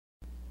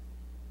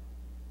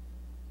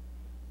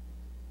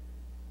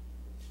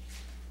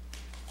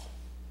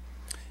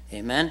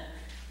Amen.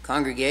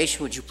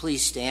 Congregation, would you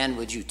please stand?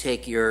 Would you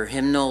take your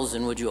hymnals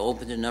and would you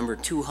open to number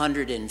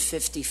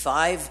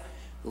 255?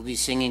 We'll be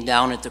singing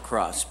Down at the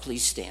Cross.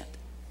 Please stand.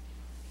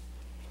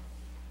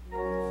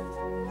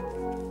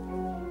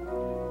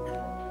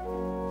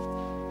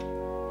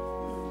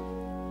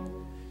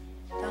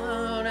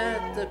 Down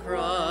at the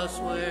cross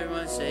where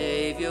my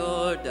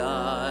Savior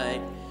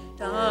died,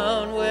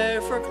 down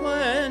where for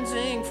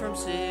cleansing from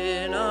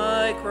sin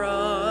I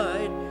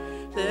cried,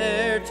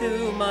 there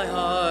to my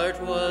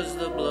heart was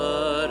the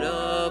blood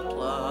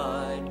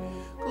applied.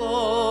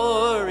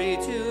 Glory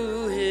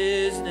to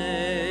his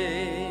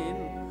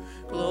name,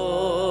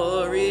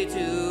 glory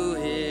to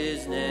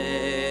his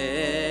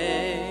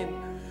name,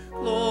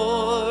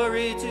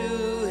 glory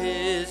to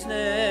his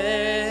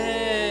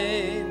name.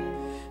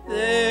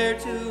 There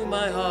to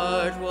my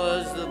heart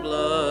was the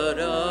blood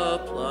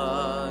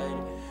applied.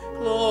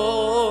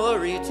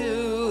 Glory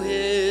to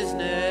his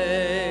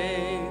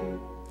name.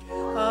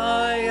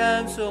 I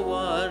am so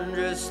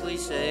wondrously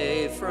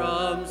saved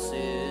from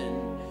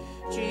sin.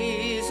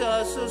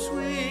 Jesus so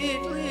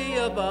sweetly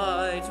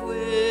abides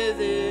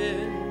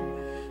within.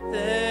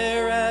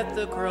 There at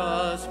the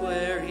cross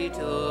where he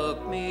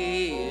took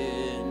me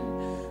in.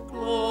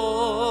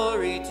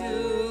 Glory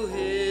to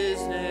his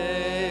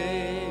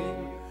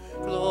name.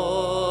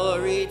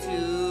 Glory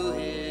to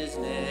his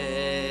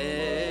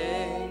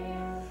name.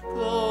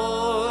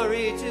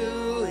 Glory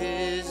to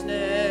his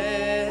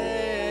name.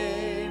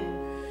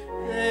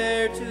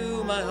 There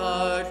to my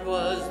heart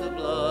was the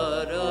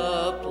blood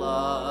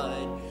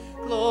applied.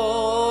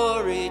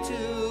 Glory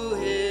to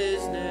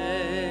his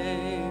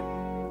name.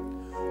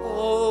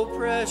 O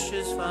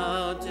precious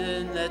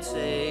fountain that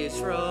saves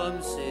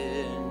from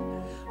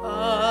sin,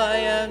 I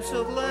am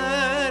so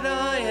glad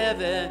I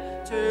have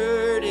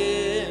entered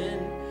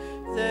in.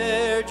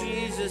 There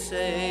Jesus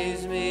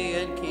saves me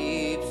and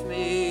keeps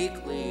me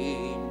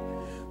clean.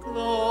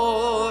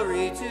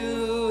 Glory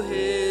to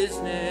his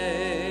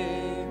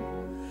name.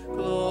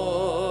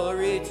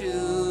 Glory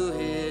to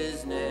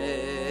his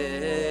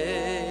name.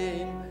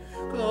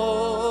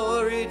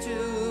 Glory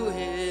to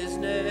his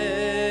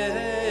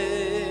name.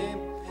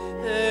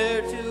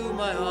 There to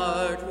my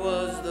heart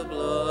was the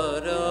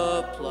blood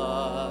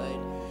applied.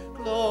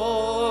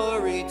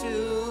 Glory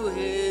to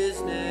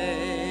his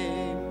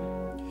name.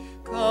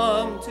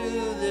 Come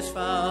to this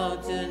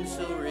fountain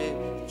so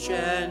rich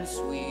and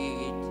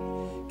sweet.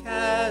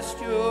 Cast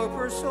your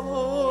poor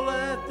soul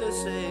at the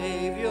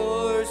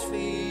Savior's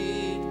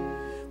feet.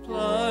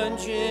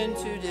 Plunge in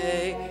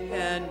today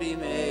and be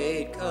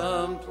made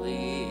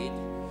complete.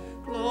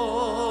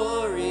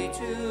 Glory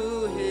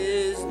to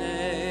his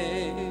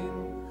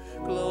name.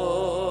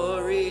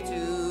 Glory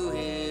to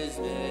his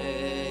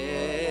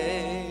name.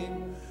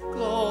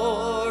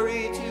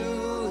 Glory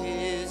to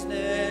his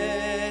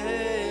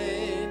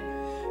name.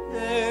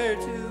 There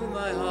to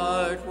my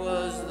heart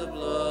was the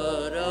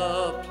blood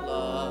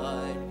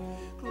applied.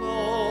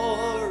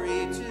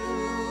 Glory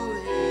to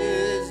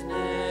his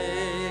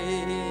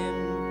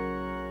name.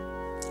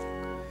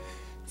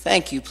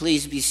 Thank you.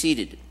 Please be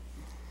seated.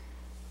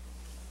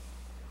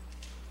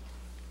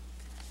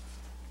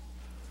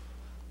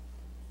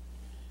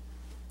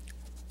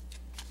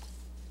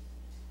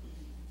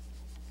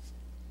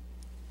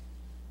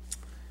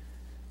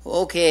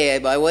 Okay,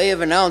 by way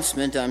of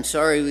announcement, I'm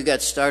sorry we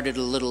got started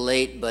a little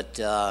late, but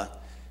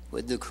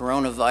with the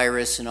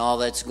coronavirus and all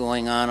that's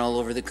going on all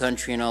over the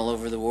country and all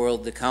over the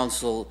world, the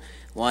council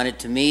wanted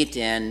to meet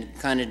and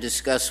kind of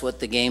discuss what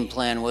the game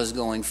plan was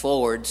going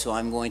forward, so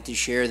I'm going to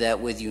share that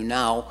with you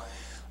now.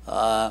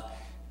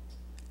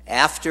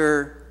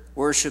 After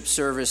worship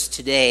service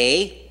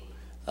today,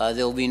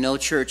 there will be no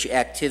church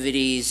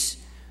activities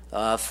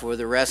for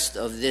the rest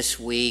of this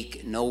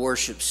week, no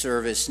worship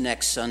service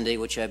next Sunday,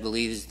 which I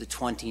believe is the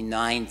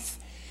 29th,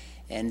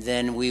 and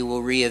then we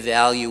will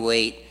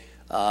reevaluate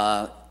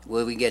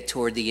when we get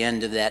toward the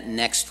end of that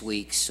next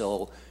week.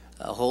 So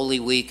Holy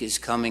Week is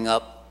coming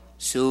up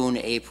soon,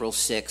 April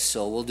 6th,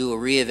 so we'll do a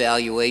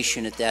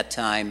reevaluation at that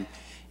time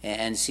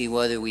and see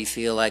whether we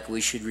feel like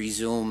we should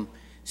resume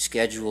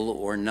schedule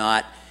or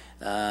not.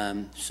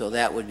 So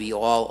that would be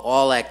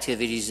all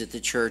activities at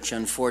the church.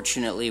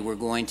 Unfortunately, we're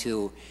going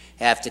to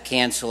have to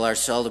cancel our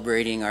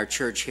celebrating our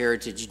church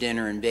heritage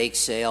dinner and bake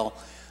sale,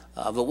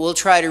 but we'll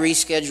try to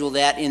reschedule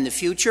that in the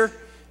future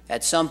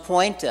at some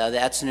point.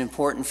 That's an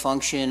important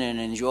function and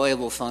an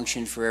enjoyable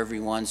function for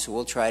everyone, so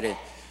we'll try to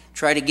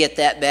get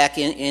that back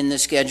in the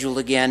schedule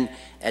again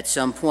at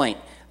some point,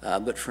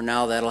 but for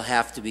now that'll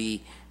have to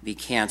be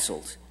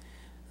canceled.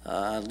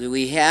 Do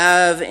we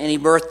have any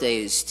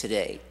birthdays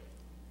today?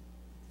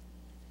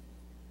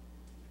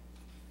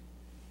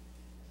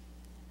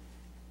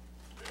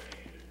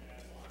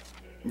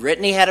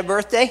 Brittany had a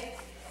birthday?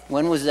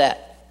 When was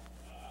that?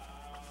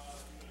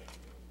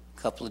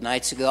 A couple of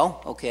nights ago?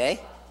 Okay.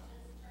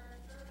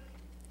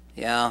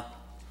 Yeah.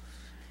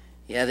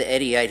 Yeah, the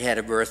Eddieite had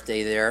a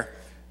birthday there.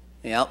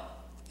 Yep.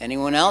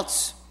 Anyone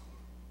else?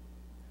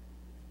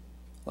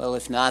 Well,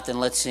 if not, then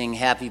let's sing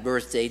Happy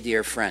Birthday,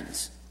 Dear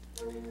Friends.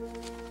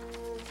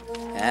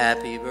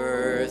 Happy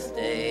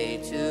birthday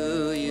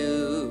to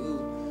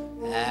you.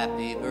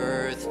 Happy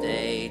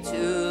birthday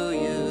to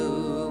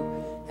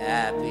you.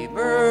 Happy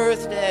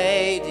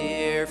birthday,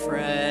 dear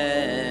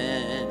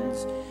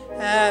friends.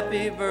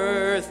 Happy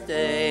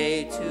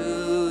birthday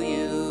to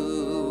you.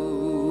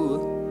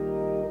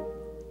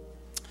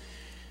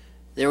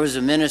 There was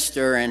a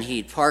minister, and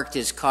he'd parked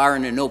his car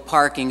in a no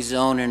parking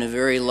zone in a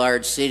very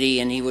large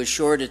city, and he was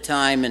short of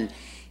time, and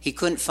he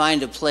couldn't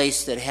find a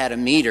place that had a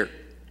meter.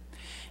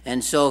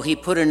 And so he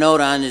put a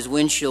note on his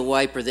windshield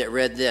wiper that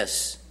read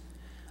this: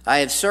 I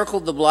have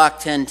circled the block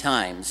 10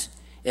 times.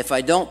 If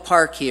I don't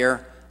park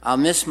here, I'll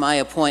miss my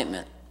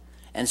appointment.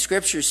 And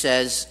Scripture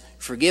says,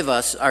 forgive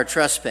us our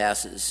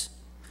trespasses.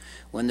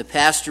 When the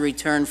pastor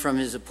returned from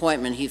his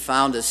appointment, he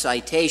found a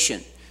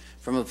citation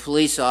from a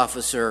police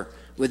officer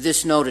with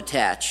this note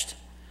attached: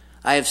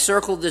 I have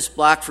circled this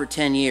block for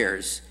 10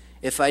 years.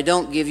 If I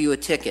don't give you a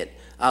ticket,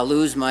 I'll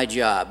lose my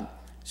job.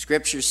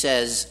 Scripture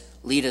says,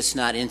 lead us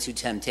not into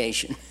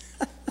temptation.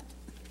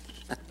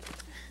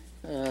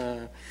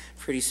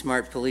 Pretty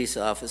smart police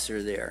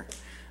officer there.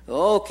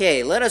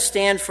 Okay, let us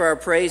stand for our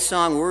praise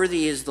song,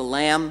 Worthy is the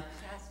Lamb.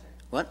 Pastor,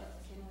 What?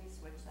 can we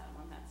switch that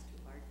one? That's too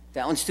hard.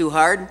 That one's too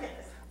hard? Yes.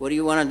 What do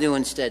you want to do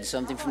instead?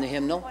 Something from the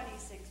hymnal?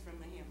 26 from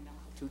the hymnal.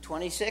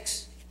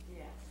 226?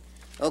 Yes.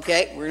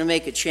 Okay, we're going to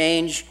make a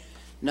change.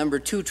 Number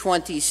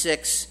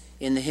 226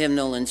 in the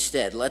hymnal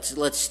instead.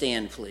 Let's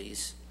stand,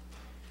 please.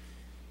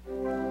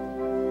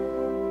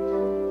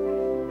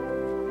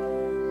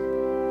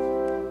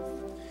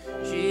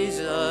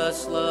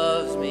 Jesus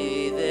loves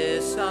me,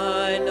 this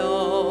I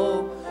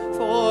know,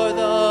 for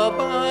the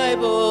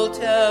Bible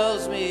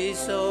tells me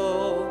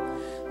so.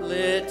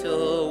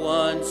 Little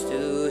ones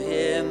to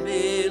him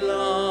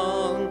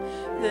belong.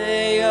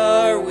 They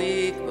are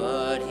weak,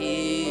 but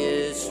he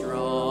is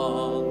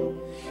strong.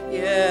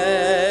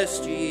 Yes,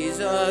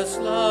 Jesus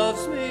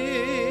loves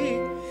me.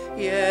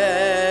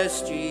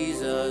 Yes,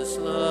 Jesus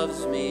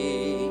loves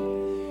me.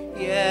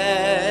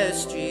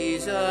 Yes,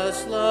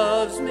 Jesus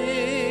loves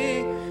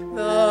me.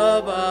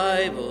 The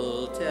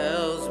Bible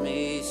tells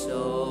me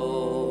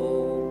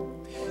so.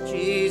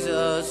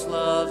 Jesus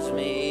loves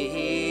me,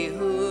 he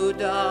who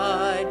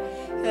died,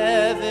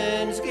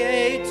 heaven's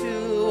gate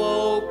to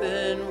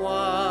open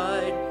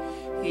wide.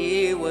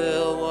 He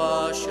will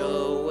wash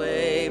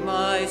away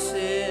my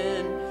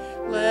sin.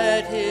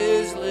 Let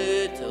his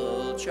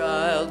little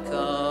child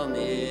come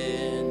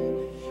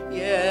in.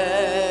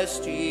 Yes,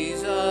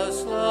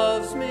 Jesus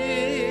loves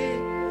me.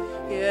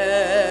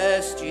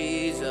 Yes,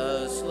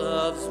 Jesus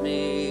loves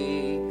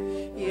me.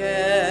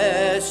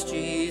 Yes,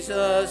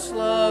 Jesus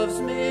loves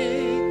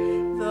me.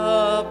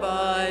 The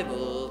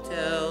Bible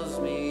tells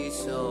me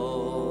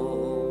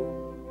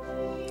so.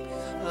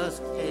 Let's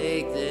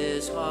take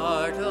this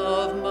heart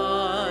of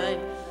mine,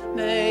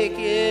 make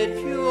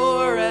it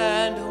pure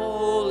and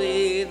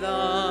wholly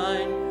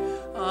thine.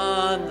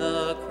 On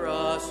the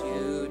cross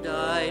you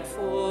died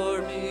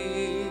for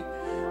me.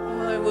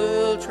 I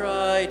will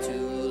try to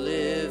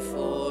live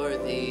for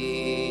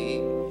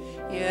thee.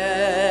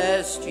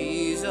 Yes,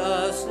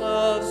 Jesus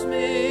loves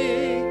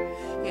me.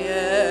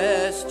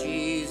 Yes,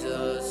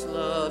 Jesus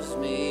loves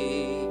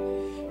me.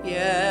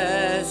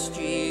 Yes,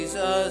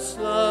 Jesus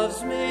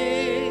loves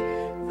me.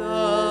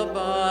 The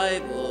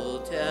Bible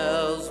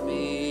tells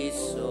me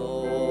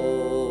so.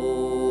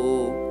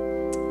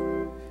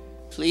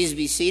 Please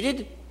be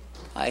seated.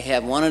 I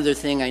have one other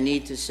thing I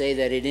need to say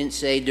that I didn't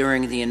say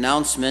during the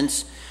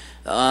announcements.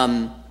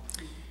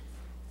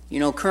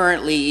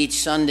 Currently each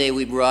Sunday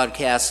we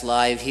broadcast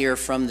live here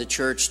from the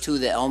church to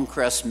the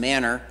Elmcrest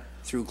Manor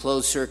through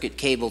closed-circuit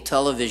cable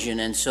television.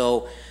 And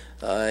so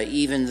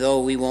even though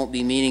we won't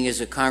be meeting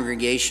as a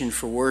congregation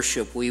for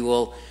worship, we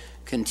will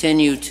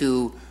continue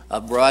to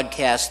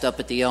broadcast up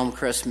at the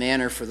Elmcrest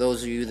Manor for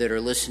those of you that are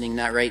listening,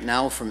 not right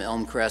now, from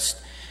Elmcrest.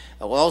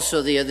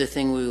 Also, the other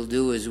thing we will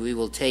do is we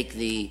will take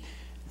the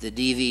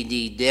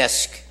DVD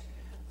disc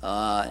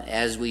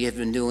as we have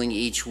been doing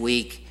each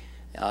week.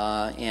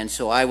 And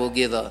so I will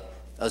give a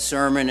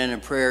sermon and a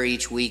prayer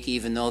each week,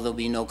 even though there'll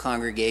be no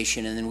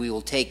congregation, and then we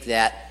will take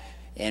that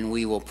and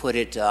we will put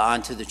it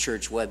onto the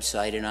church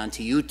website and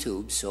onto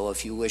YouTube. So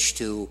if you wish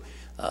to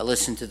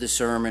listen to the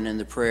sermon and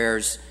the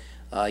prayers,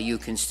 you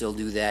can still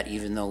do that,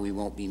 even though we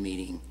won't be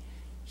meeting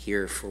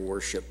here for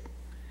worship.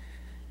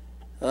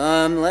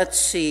 Let's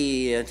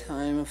see, a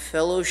time of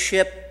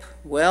fellowship.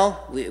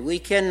 Well, we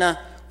can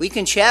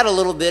chat a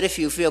little bit if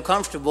you feel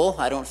comfortable.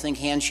 I don't think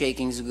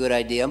handshaking is a good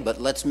idea,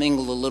 but let's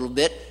mingle a little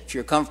bit. If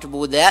you're comfortable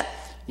with that,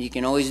 you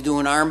can always do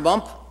an arm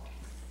bump.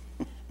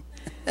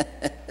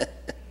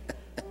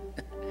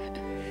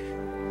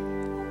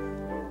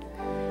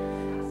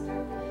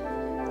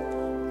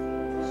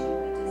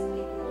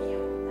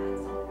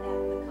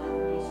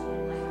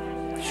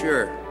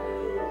 Sure.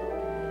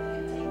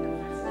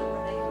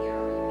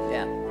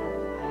 Yeah.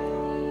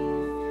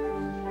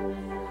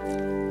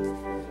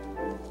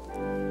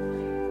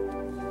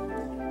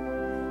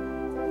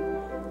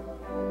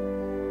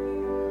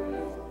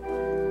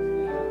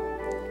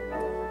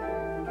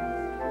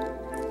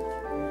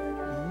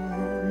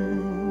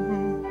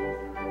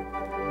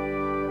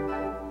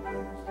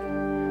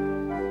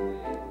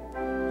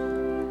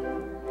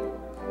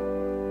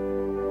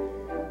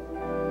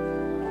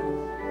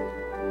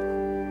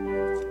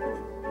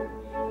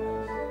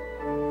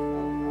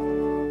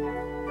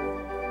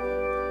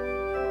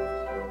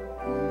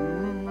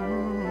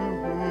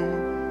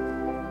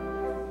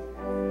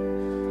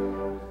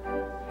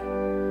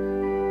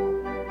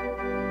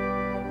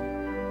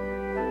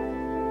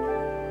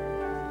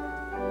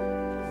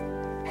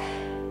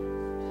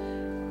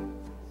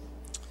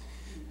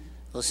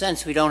 Well,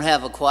 since we don't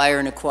have a choir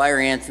and a choir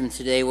anthem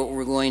today, what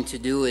we're going to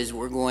do is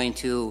we're going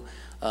to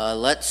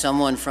let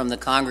someone from the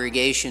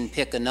congregation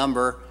pick a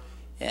number,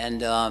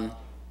 and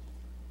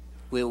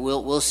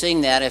we'll sing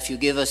that if you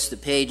give us the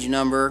page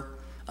number,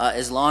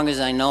 as long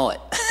as I know it.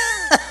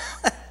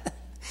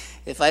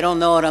 If I don't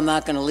know it, I'm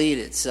not going to lead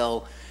it.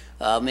 So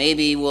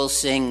maybe we'll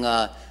sing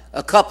a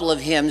couple of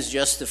hymns,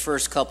 just the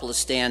first couple of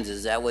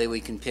stanzas. That way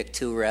we can pick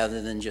two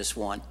rather than just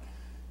one.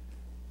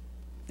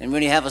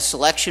 Anybody have a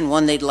selection,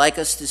 one they'd like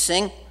us to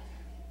sing?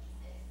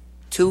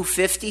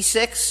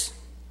 256?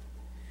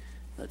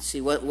 Let's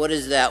see, what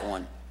is that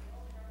one?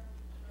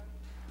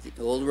 The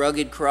Old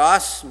Rugged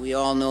Cross, we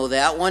all know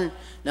that one.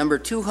 Number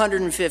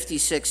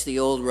 256, the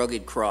Old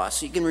Rugged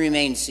Cross. You can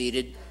remain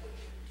seated.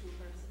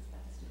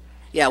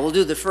 Yeah, we'll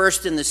do the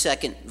first and the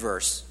second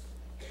verse.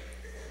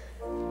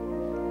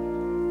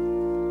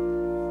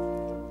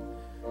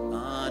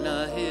 On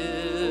a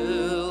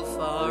hill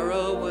far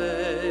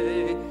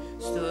away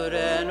stood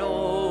an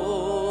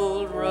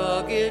old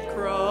rugged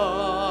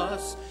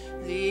cross,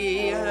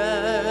 the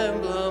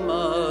emblem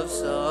of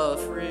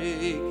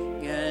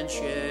suffering and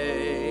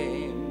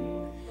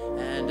shame.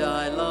 And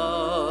I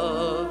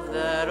love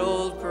that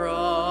old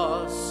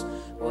cross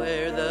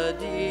where the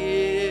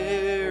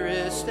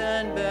dearest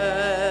and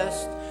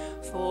best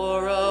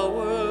for a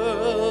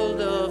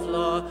world of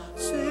lost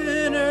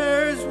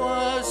sinners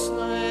was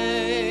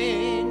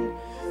slain.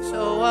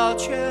 So I'll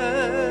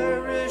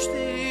cherish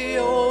the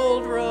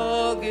old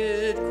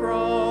rugged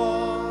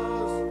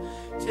cross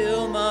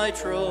till my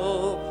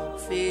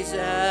trophies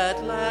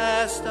at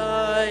last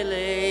I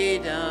lay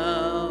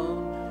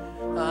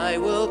down. I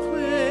will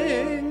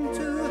cling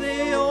to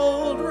the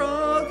old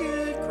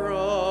rugged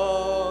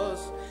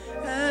cross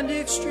and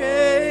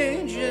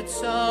exchange it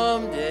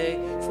someday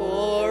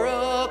for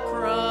a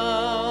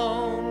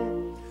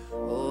crown.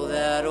 Oh,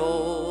 that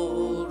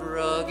old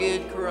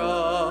rugged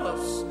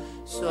cross,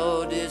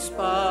 so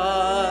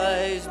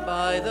despised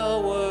by the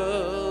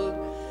world,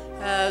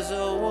 has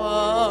a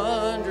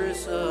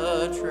wondrous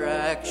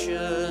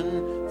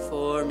attraction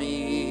for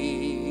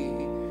me.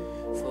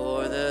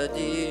 For the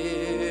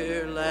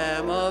dear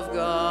Lamb of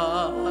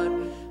God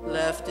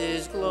left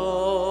his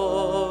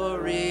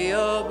glory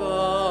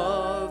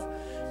above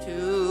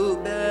to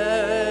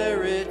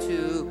bear it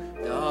to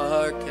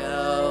dark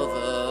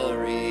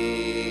Calvary.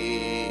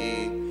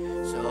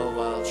 So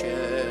I'll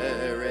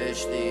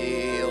cherish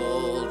the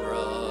old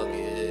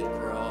rugged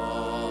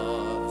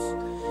cross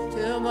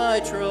till my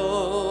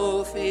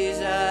trophies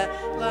at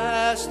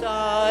last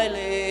I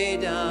lay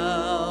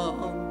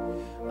down.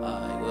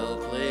 I will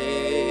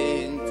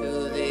cling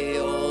to the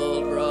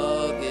old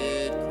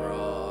rugged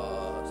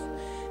cross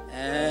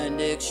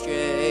and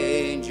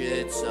exchange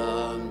it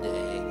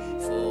someday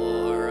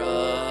for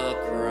a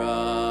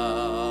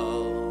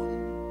crown.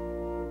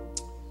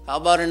 How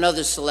about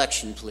another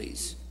selection,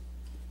 please?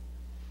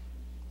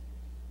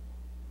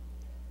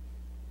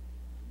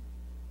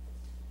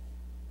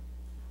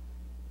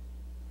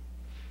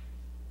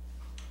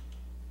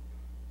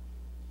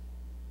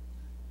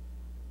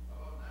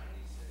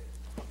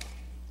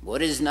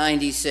 What is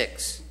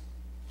 96?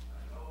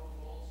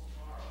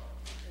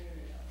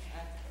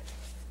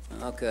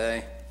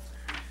 Okay.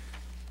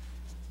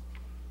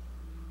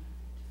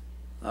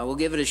 We'll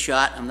give it a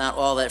shot. I'm not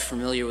all that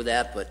familiar with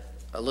that, but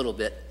a little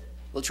bit.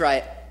 We'll try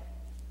it.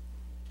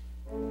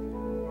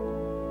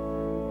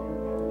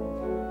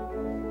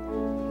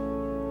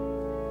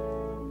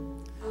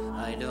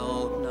 I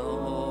don't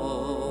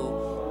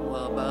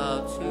know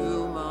about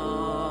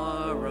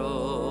tomorrow.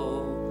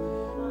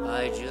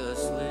 I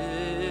just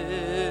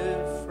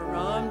live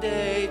from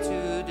day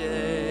to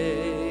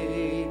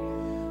day.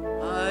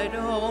 I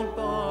don't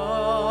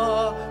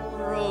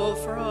borrow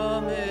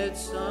from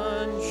its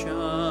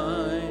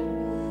sunshine,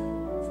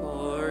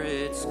 for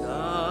its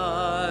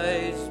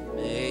skies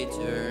may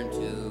turn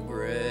to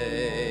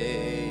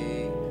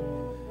gray.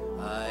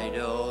 I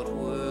don't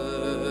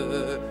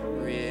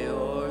worry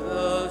o'er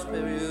the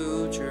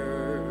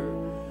future,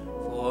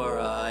 for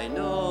I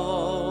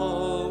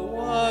know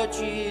what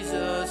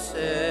Jesus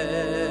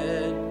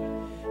said.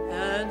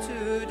 And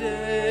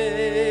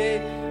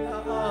today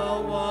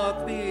I'll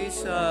walk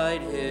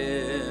beside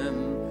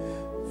him,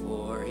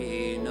 for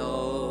he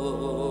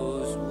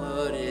knows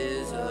what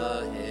is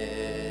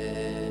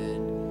ahead.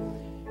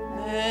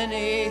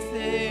 Many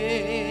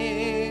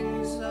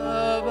things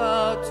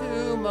about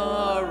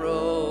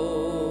tomorrow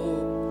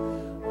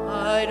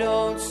I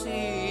don't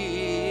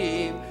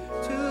seem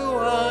to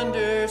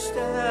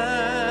understand,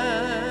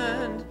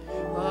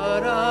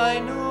 but I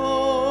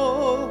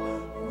know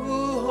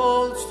who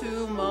holds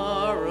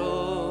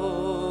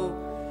tomorrow,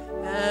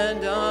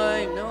 and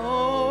I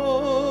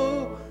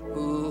know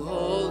who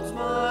holds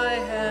my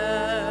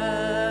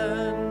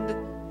hand.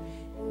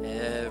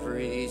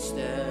 Every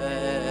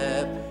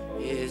step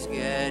is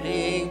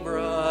getting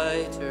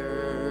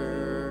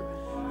brighter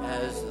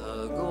as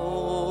the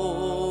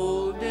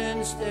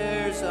golden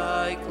stairs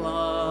I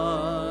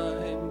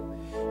climb.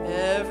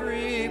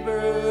 Every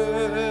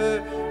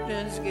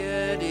burden's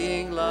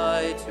getting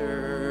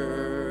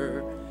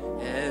lighter,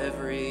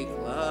 every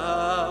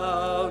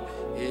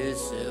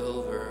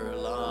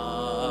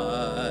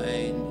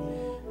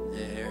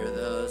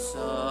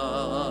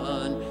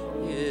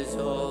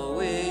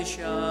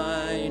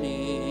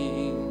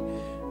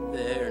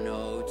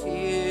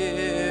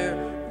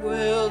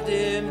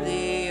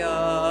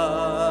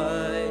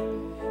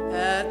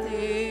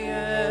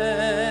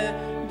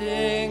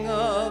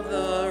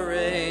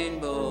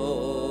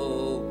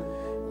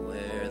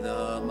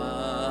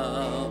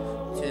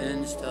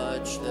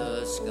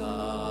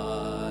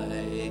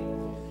sky.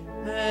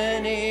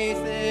 Many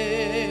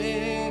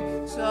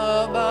things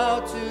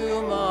about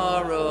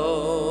tomorrow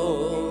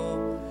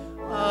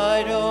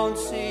I don't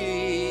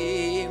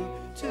seem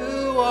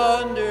to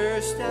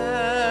understand,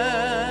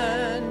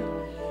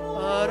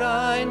 but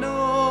I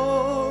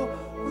know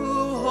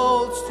who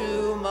holds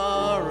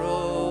tomorrow,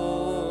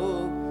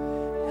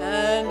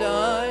 and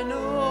I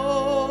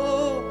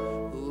know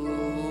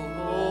who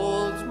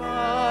holds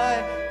my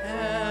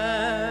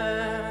hand.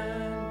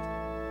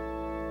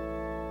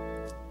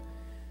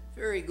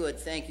 Very good.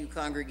 Thank you,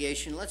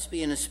 congregation. Let's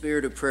be in a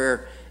spirit of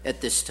prayer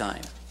at this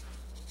time.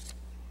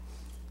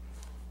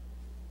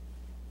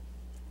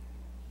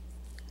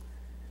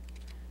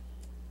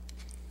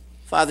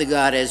 Father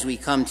God, as we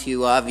come to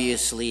you,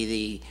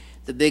 obviously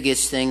the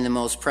biggest thing, the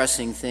most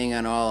pressing thing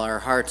on all our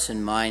hearts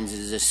and minds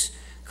is this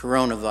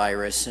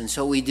coronavirus. And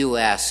so we do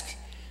ask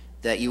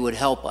that you would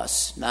help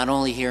us, not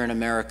only here in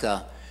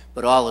America,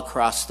 but all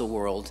across the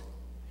world,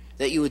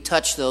 that you would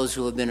touch those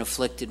who have been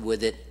afflicted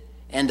with it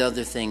and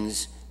other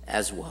things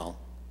as well,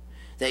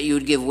 that you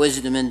would give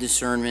wisdom and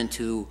discernment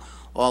to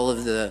all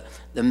of the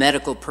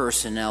medical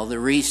personnel, the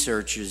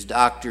researchers,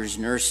 doctors,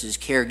 nurses,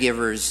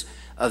 caregivers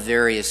of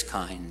various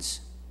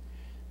kinds,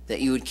 that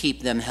you would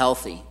keep them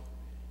healthy,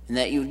 and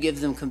that you would give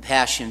them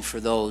compassion for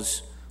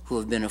those who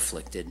have been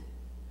afflicted.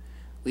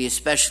 We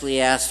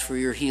especially ask for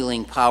your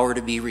healing power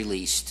to be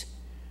released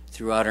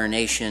throughout our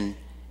nation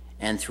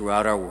and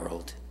throughout our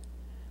world.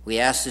 We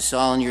ask this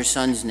all in your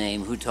Son's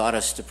name, who taught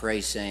us to pray,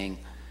 saying,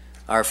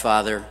 Our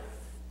Father,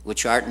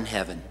 which art in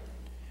heaven,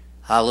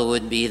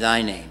 hallowed be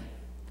thy name.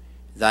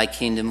 Thy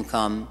kingdom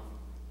come,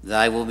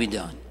 thy will be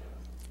done,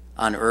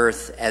 on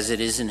earth as it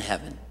is in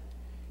heaven.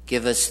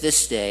 Give us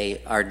this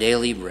day our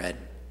daily bread,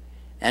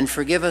 and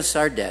forgive us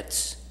our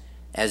debts,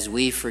 as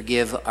we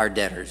forgive our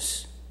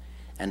debtors.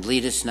 And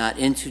lead us not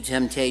into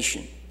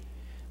temptation,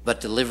 but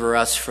deliver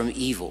us from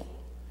evil.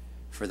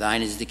 For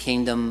thine is the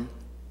kingdom,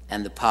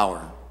 and the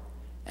power,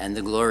 and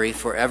the glory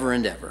forever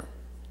and ever.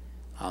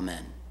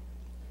 Amen.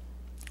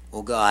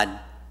 O God,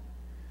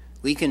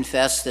 we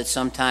confess that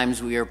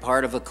sometimes we are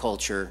part of a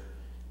culture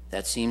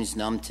that seems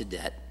numb to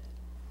debt.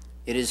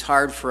 It is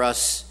hard for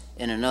us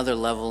in another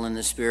level in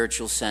the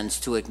spiritual sense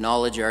to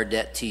acknowledge our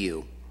debt to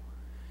you.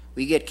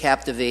 We get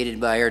captivated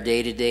by our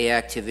day-to-day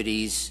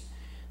activities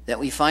that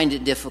we find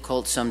it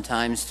difficult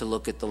sometimes to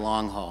look at the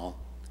long haul.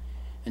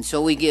 And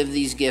so we give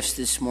these gifts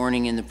this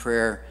morning in the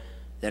prayer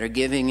that our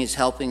giving is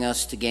helping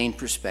us to gain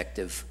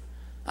perspective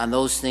on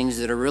those things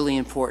that are really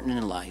important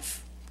in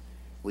life.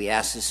 We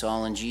ask this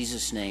all in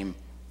Jesus' name.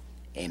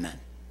 Amen.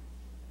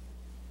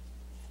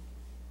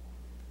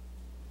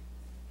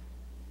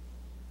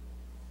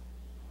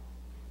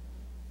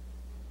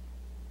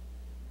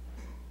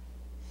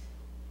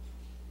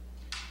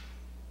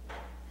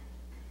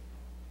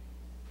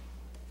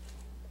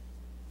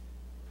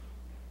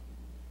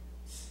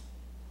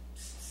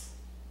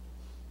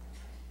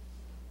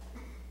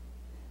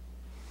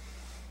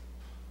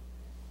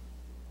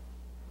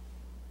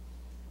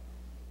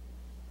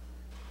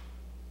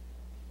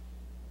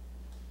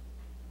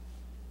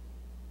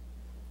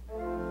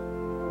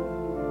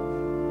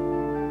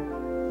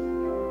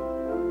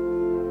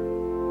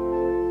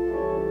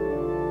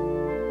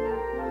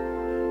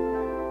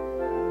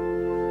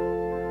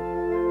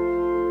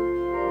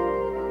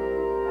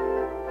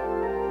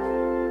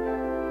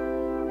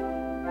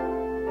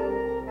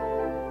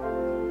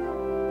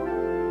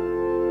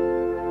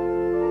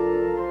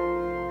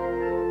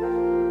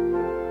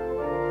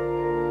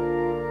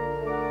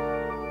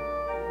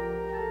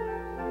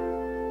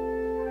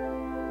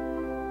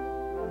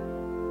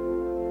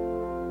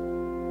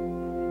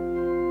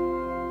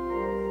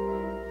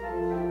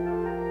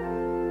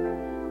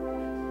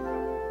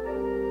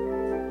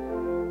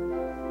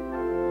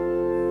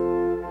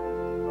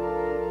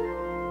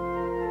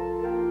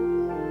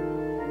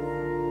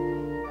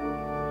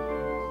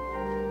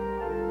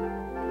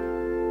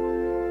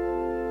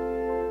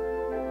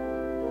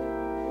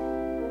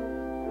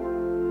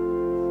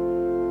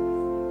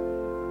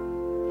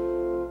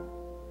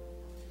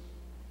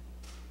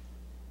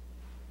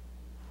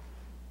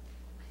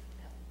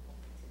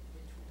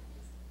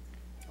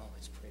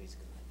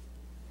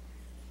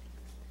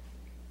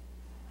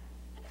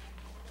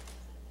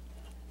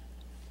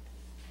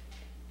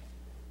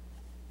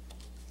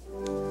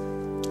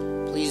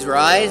 Please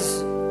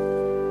rise.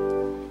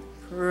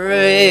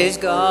 Praise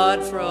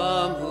God,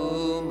 from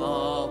whom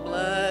all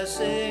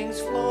blessings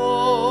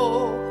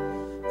flow.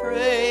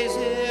 Praise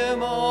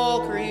him,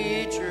 all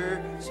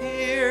creatures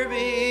here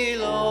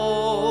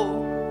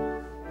below.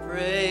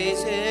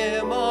 Praise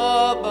him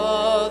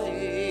above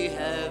the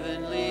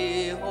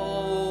heavenly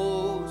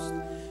host.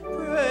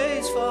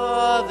 Praise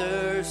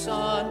Father,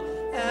 Son,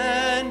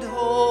 and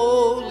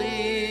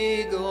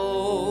Holy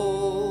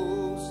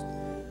Ghost.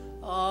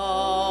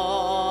 Amen.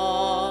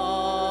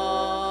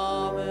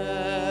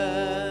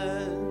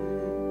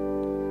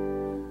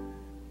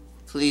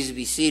 Please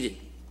be seated.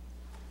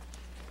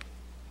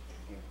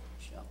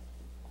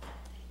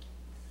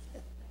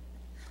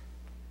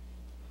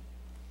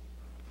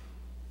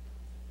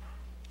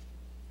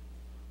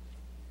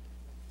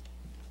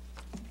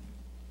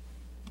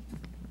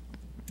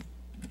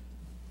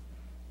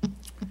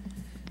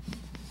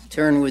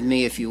 Turn with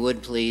me, if you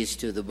would please,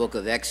 to the book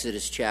of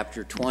Exodus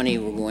chapter 20.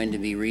 We're going to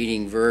be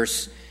reading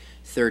verse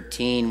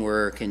 13.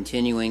 We're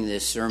continuing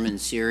this sermon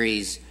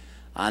series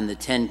on the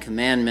Ten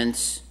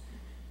Commandments.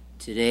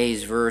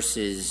 Today's verse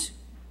is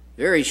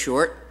very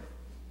short,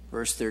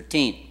 verse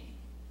 13.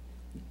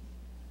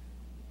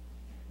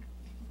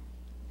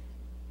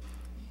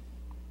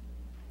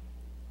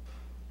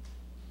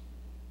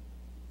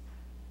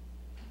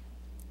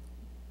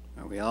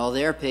 Are we all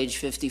there? Page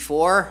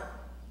 54,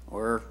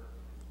 or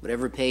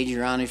whatever page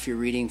you're on if you're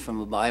reading from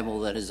a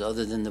Bible that is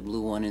other than the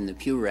blue one in the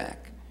pew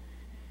rack.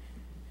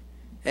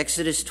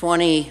 Exodus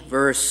 20,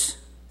 verse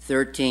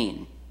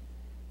 13.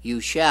 You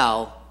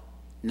shall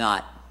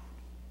not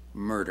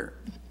murder.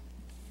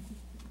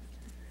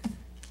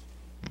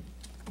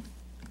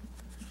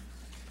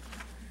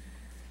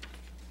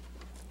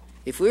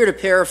 If we were to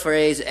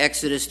paraphrase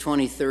Exodus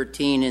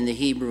 20:13 in the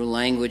Hebrew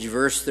language,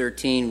 verse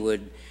 13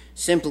 would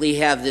simply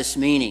have this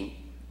meaning: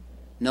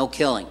 no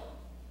killing.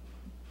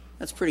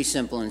 That's pretty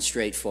simple and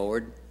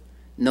straightforward.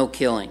 No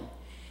killing.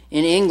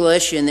 In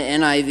English, in the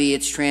NIV,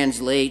 it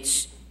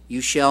translates, you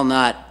shall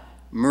not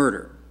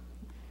murder.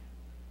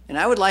 And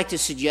I would like to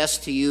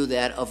suggest to you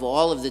that of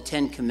all of the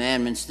Ten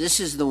Commandments, this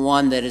is the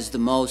one that is the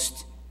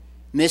most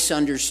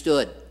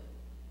misunderstood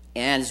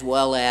as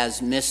well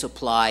as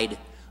misapplied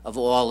of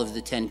all of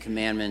the Ten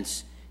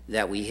Commandments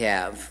that we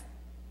have.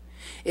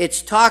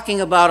 It's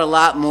talking about a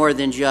lot more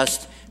than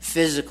just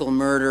physical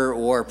murder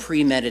or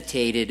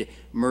premeditated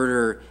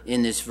murder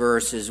in this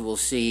verse, as we'll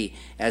see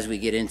as we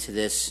get into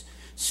this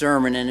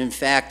sermon. And in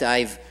fact,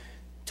 I've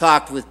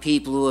talked with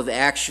people who have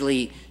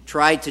actually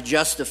tried to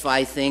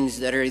justify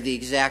things that are the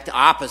exact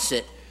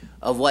opposite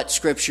of what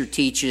Scripture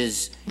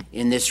teaches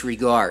in this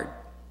regard.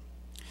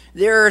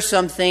 There are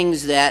some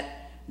things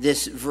that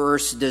this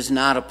verse does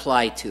not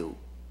apply to,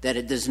 that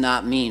it does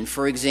not mean.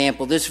 For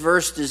example, this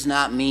verse does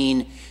not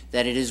mean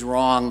that it is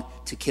wrong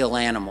to kill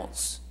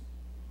animals.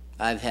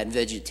 I've had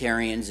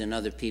vegetarians and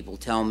other people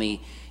tell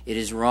me it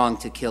is wrong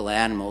to kill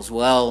animals.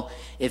 Well,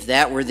 if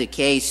that were the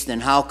case, then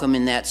how come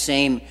in that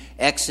same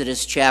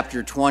Exodus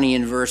chapter 20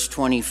 and verse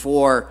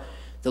 24,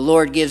 the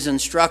Lord gives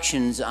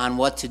instructions on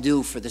what to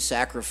do for the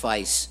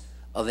sacrifice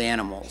of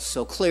animals?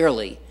 So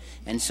clearly,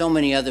 and so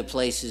many other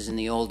places in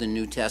the Old and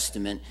New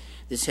Testament,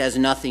 this has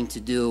nothing to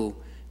do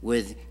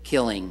with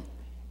killing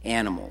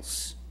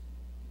animals.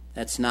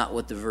 That's not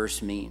what the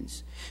verse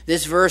means.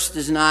 This verse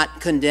does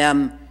not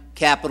condemn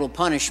capital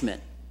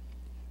punishment.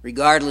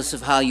 Regardless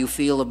of how you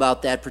feel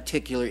about that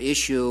particular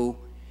issue,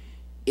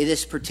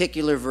 this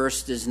particular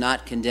verse does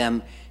not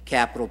condemn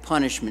capital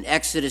punishment.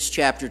 Exodus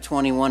chapter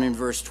 21 and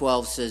verse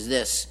 12 says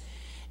this: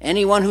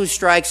 anyone who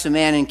strikes a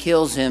man and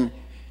kills him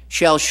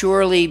shall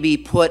surely be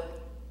put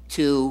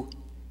to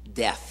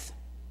death.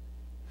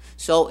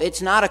 So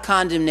it's not a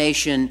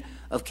condemnation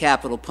of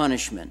capital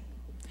punishment.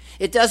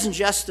 It doesn't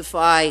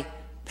justify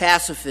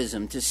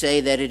pacifism to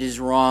say that it is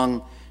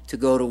wrong to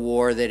go to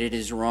war, that it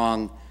is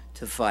wrong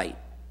to fight.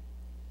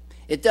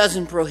 It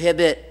doesn't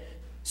prohibit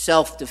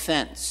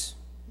self-defense,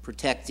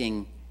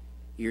 protecting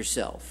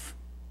yourself.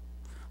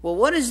 Well,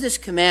 what is this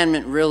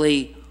commandment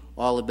really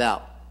all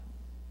about?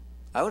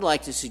 I would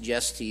like to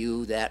suggest to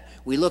you that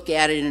we look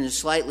at it in a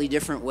slightly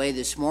different way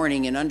this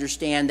morning and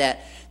understand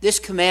that this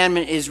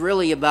commandment is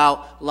really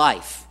about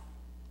life.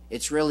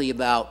 It's really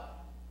about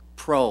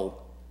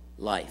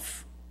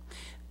pro-life.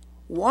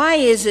 Why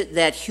is it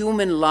that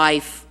human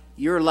life,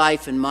 your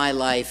life and my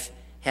life,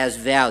 has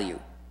value?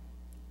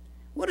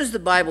 What does the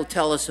Bible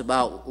tell us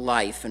about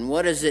life, and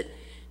what does it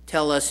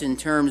tell us in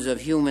terms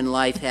of human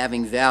life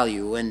having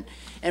value? And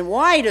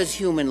why does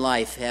human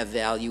life have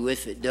value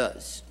if it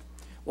does?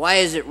 Why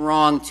is it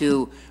wrong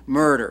to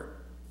murder?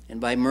 And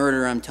by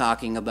murder, I'm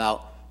talking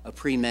about a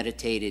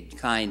premeditated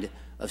kind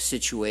of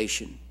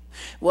situation.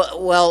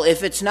 Well,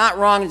 if it's not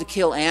wrong to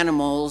kill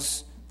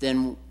animals,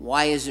 then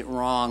why is it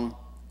wrong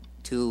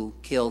to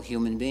kill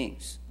human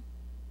beings?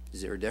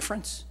 Is there a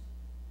difference?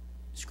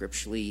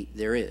 Scripturally,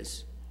 there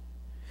is.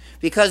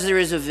 Because there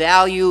is a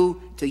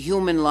value to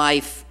human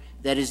life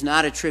that is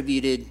not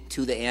attributed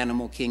to the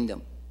animal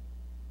kingdom.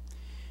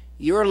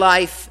 Your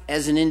life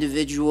as an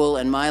individual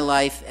and my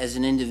life as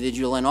an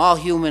individual and all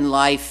human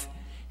life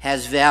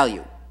has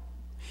value.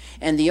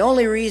 And the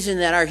only reason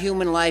that our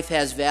human life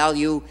has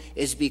value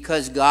is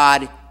because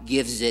God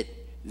gives it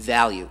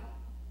value.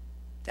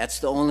 That's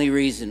the only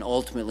reason,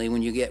 ultimately,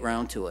 when you get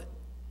around to it.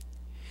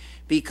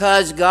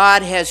 Because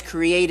God has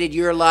created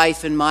your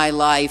life and my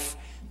life,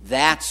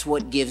 that's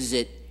what gives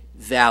it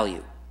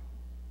value.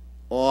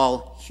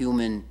 All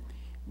human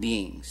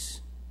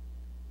beings.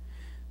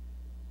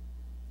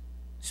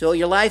 So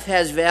your life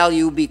has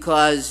value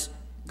because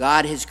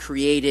God has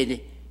created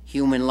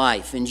human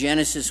life. In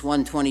Genesis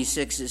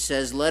 1:26 it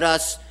says, "Let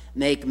us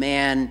make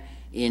man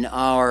in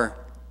our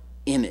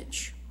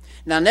image."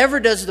 Now, never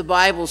does the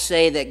Bible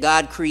say that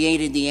God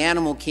created the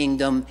animal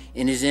kingdom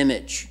in his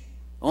image.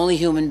 Only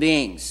human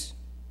beings.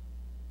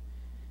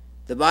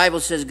 The Bible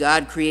says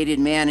God created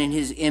man in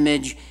his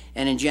image,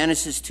 and in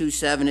Genesis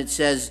 2:7 it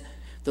says,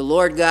 The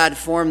Lord God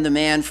formed the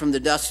man from the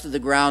dust of the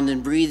ground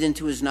and breathed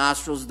into his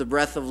nostrils the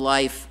breath of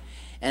life,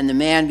 and the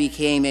man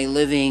became a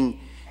living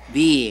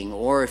being.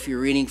 Or if you're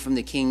reading from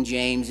the King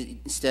James,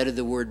 instead of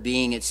the word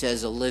being, it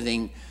says a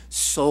living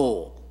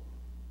soul.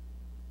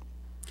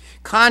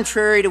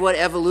 Contrary to what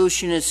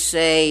evolutionists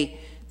say,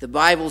 the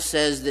Bible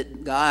says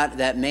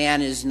that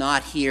man is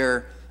not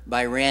here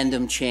by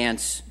random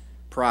chance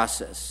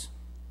process.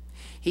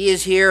 He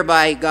is here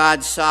by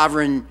God's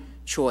sovereign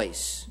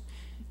choice.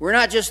 We're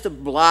not just a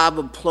blob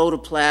of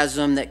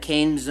protoplasm that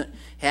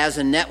has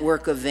a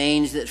network of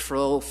veins that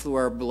flow through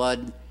our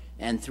blood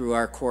and through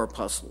our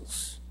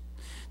corpuscles.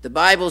 The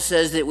Bible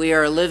says that we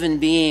are a living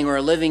being or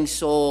a living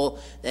soul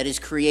that is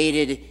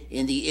created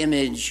in the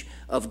image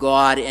of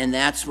God, and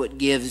that's what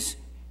gives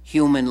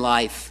human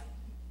life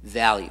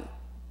value.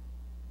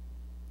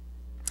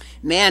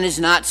 Man is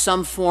not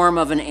some form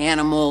of an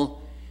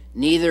animal,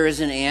 neither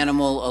is an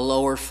animal a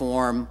lower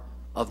form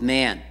of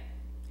man.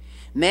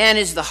 Man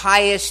is the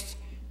highest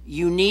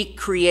unique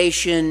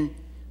creation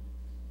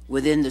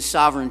within the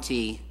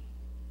sovereignty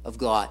of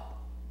God.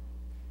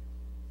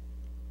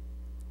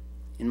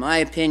 In my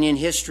opinion,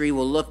 history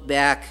will look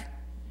back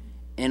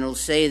and it'll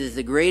say that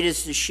the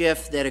greatest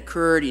shift that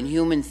occurred in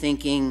human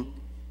thinking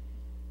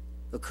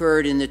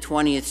occurred in the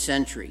 20th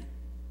century.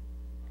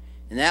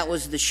 And that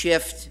was the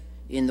shift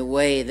in the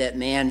way that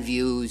man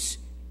views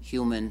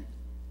human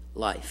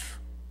life.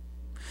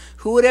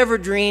 Who would ever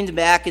dreamed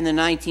back in the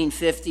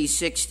 1950s,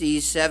 60s,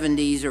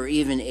 70s, or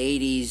even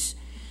 80s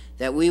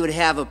that we would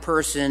have a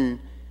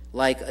person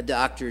like a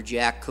Dr.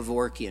 Jack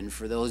Kevorkian,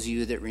 for those of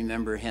you that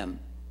remember him?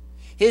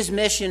 His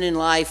mission in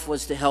life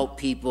was to help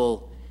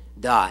people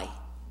die,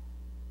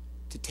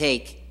 to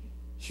take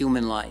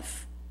human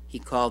life. He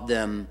called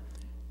them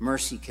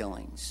mercy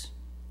killings.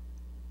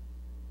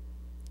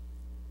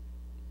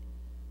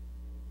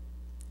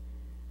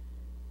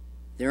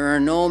 There are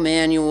no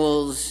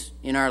manuals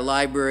in our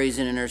libraries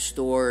and in our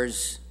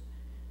stores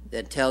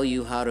that tell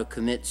you how to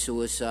commit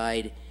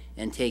suicide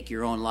and take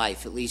your own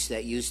life. At least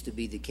that used to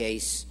be the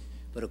case,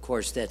 but of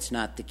course that's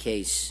not the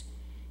case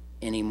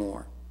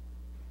anymore.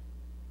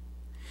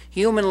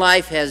 Human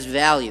life has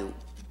value.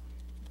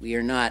 We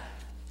are not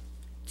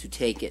to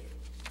take it.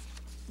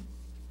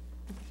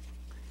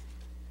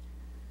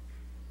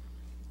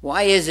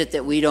 Why is it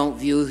that we don't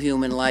view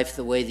human life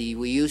the way that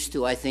we used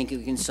to? I think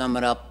we can sum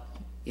it up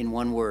in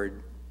one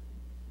word: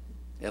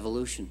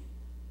 evolution.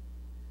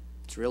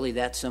 It's really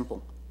that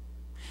simple.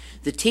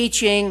 The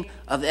teaching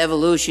of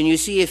evolution. You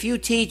see, if you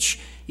teach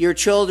your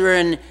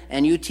children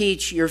and you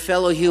teach your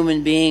fellow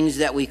human beings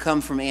that we come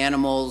from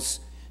animals,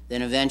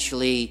 then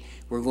eventually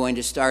we're going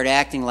to start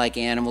acting like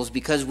animals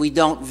because we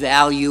don't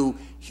value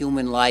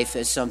human life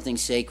as something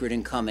sacred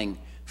and coming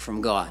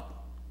from God.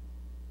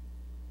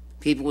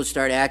 People will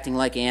start acting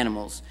like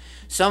animals.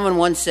 Someone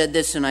once said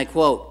this, and I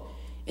quote,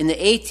 "In the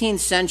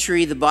 18th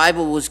century, the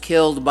Bible was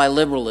killed by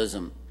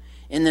liberalism.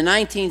 In the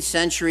 19th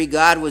century,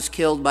 God was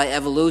killed by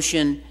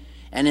evolution.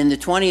 And in the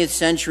 20th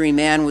century,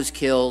 man was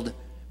killed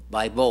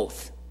by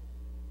both."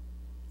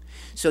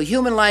 So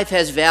human life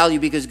has value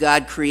because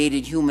God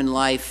created human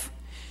life.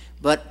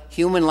 But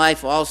human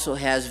life also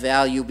has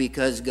value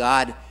because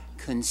God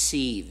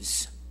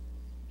conceives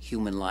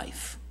human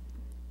life.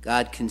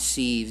 God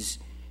conceives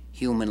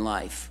human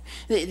life.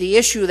 The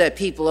issue that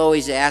people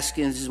always ask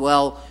is,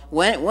 well,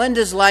 when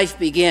does life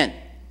begin?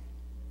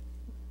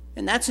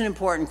 And that's an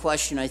important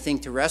question, I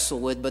think, to wrestle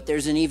with, but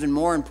there's an even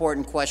more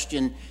important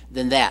question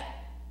than that.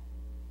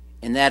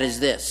 And that is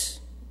this: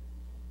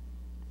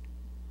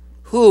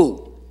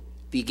 who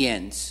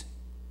begins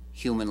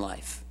human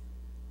life?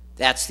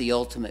 That's the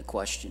ultimate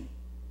question.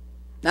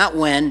 Not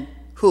when,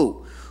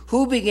 who.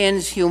 Who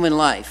begins human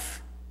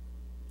life?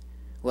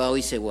 Well,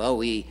 we say,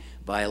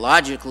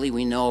 biologically,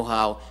 we know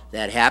how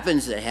that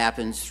happens. That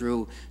happens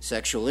through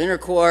sexual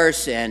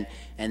intercourse, and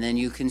then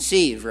you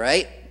conceive,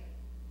 right?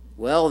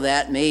 Well,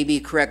 that may be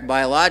correct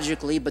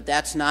biologically, but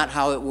that's not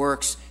how it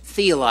works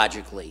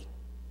theologically.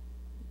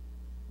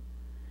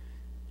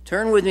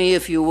 Turn with me,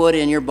 if you would,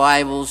 in your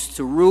Bibles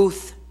to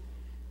Ruth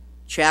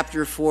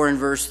chapter 4 and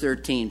verse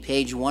 13,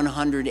 page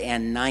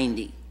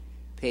 190.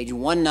 Page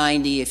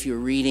 190 if you're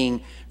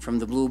reading from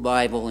the blue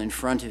Bible in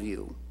front of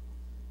you.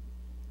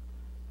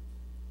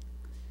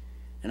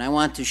 And I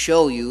want to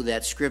show you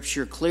that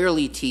Scripture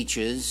clearly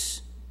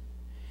teaches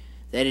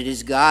that it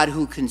is God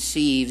who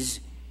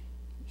conceives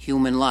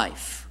human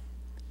life.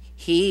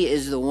 He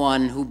is the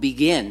one who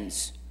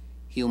begins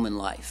human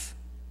life.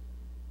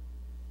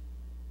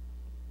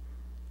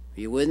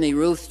 Are you with me?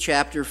 Ruth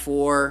chapter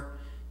 4,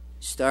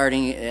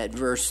 starting at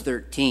verse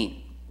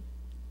 13.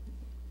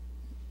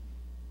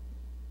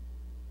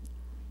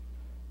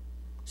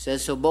 It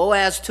says, "So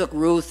Boaz took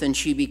Ruth, and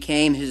she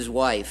became his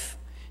wife.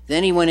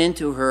 Then he went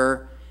into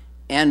her,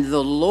 and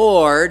the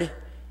Lord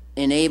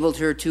enabled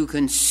her to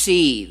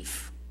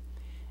conceive,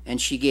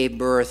 and she gave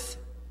birth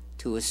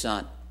to a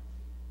son."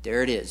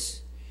 There it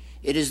is.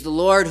 It is the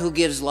Lord who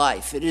gives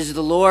life. It is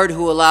the Lord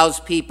who allows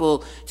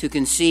people to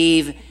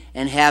conceive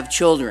and have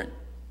children.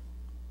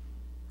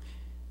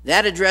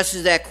 That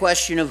addresses that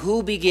question of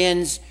who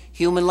begins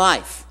human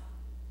life.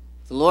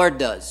 The Lord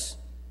does.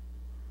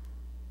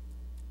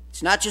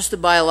 It's not just a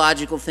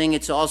biological thing,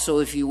 it's also,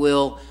 if you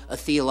will, a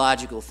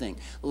theological thing.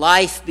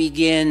 Life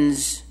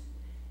begins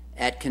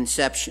at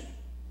conception.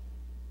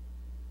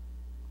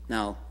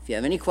 Now, if you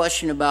have any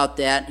question about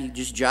that, you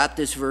just jot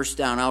this verse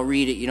down. I'll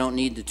read it. You don't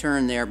need to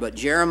turn there. But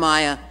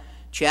Jeremiah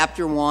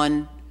chapter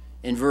 1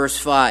 and verse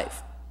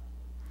 5.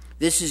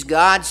 This is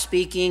God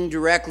speaking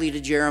directly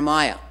to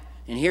Jeremiah.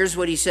 And here's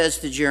what he says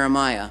to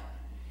Jeremiah.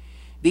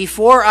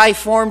 Before I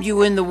formed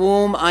you in the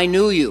womb, I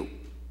knew you.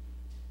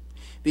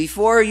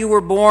 Before you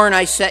were born,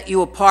 I set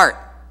you apart.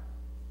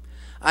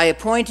 I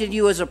appointed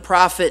you as a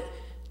prophet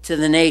to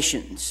the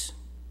nations.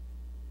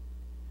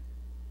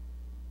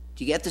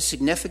 Do you get the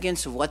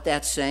significance of what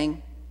that's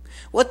saying?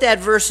 What that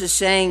verse is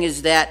saying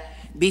is that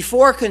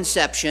before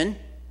conception,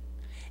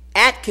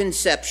 at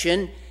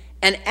conception,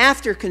 and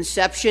after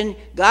conception,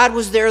 God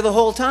was there the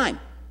whole time.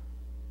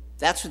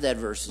 That's what that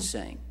verse is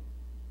saying.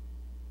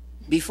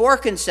 Before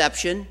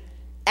conception,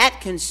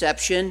 at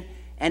conception,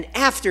 and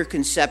after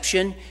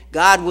conception,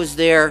 God was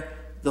there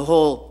the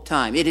whole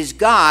time. It is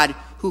God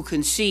who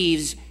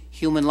conceives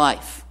human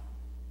life.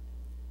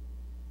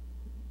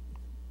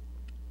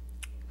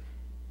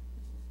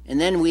 And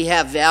then we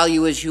have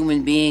value as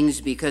human beings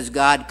because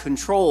God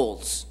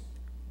controls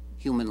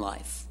human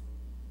life.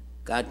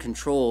 God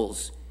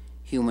controls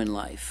human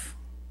life.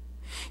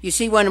 You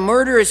see, when a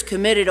murder is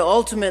committed,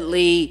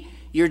 ultimately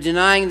you're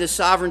denying the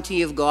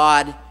sovereignty of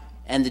God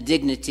and the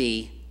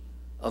dignity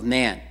of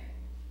man.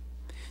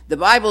 The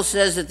Bible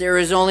says that there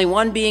is only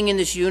one being in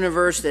this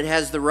universe that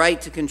has the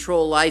right to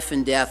control life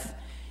and death,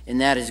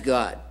 and that is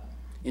God.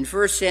 In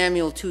 1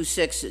 Samuel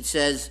 2:6 it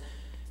says,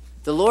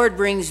 the Lord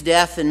brings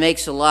death and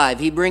makes alive.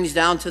 He brings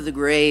down to the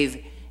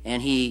grave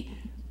and he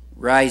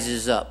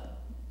rises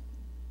up.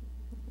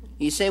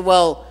 You say,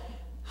 well,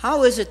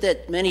 how is it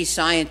that many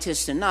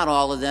scientists, and not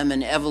all of them,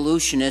 and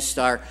evolutionists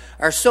are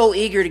so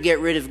eager to get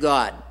rid of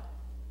God?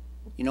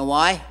 You know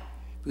why?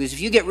 Because if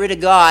you get rid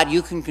of God,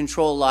 you can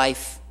control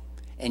life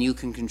and you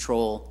can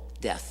control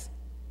death.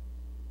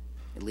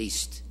 At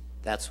least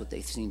that's what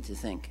they seem to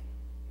think.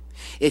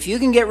 If you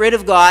can get rid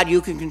of God,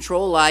 you can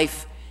control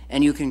life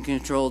and you can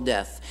control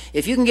death.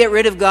 If you can get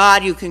rid of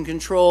God, you can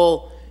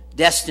control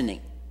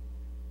destiny.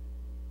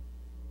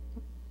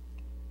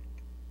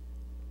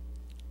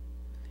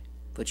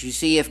 But you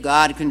see, if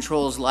God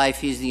controls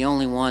life, he's the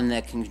only one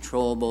that can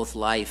control both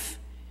life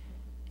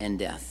and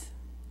death.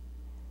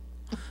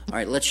 All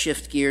right, let's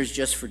shift gears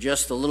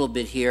just a little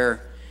bit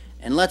here,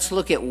 and let's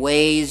look at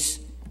ways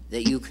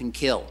that you can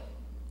kill,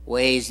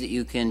 ways that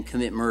you can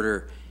commit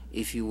murder,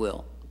 if you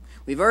will.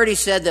 We've already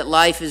said that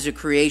life is a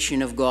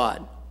creation of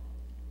God.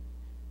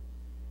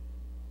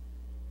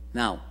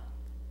 Now,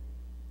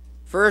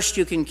 first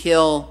you can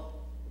kill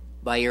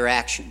by your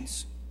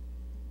actions.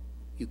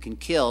 You can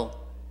kill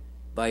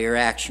by your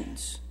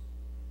actions.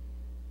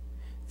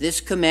 This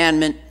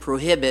commandment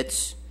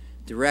prohibits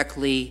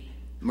directly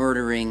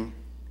murdering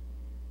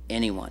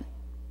anyone.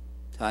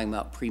 Talking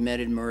about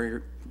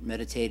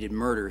premeditated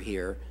murder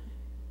here,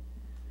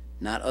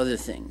 not other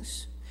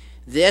things.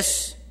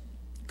 This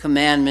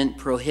commandment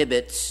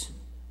prohibits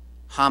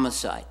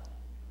homicide.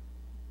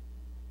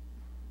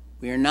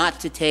 We are not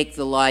to take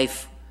the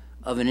life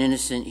of an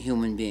innocent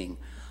human being.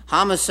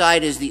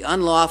 Homicide is the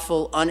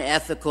unlawful,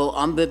 unethical,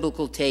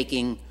 unbiblical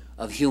taking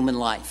of human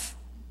life.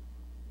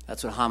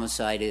 That's what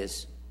homicide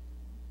is.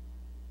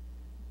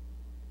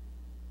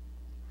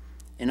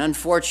 And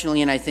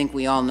unfortunately, and I think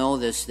we all know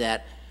this,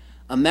 that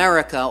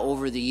America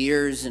over the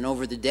years and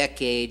over the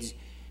decades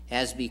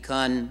has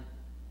become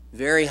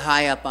very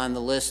high up on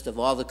the list of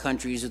all the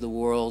countries of the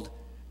world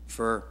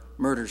for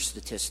murder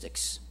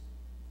statistics.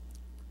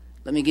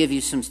 Let me give you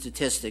some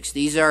statistics.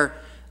 These are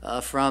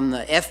from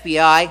the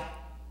FBI,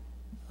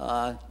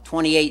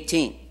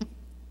 2018.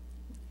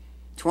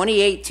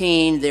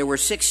 2018, there were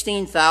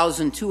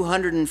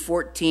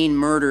 16,214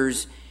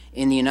 murders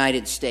in the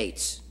United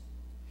States.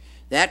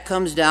 That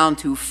comes down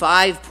to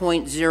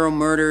 5.0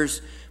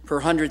 murders per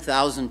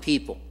 100,000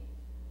 people.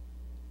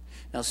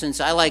 Now, since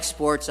I like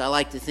sports, I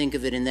like to think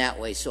of it in that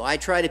way. So I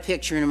try to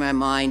picture in my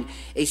mind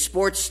a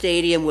sports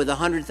stadium with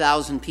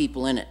 100,000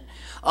 people in it.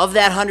 Of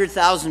that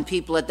 100,000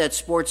 people at that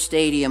sports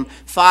stadium,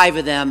 5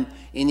 of them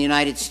in the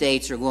United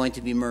States are going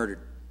to be murdered.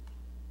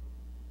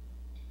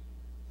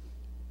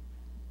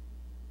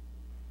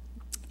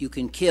 You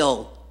can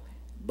kill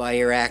by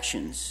your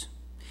actions.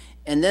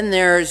 And then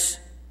there's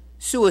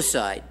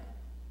suicide.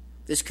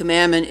 This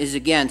commandment is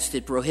against,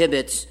 it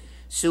prohibits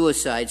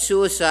suicide.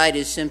 Suicide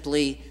is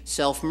simply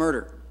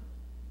self-murder.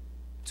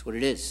 That's what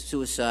it is.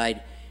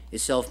 Suicide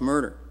is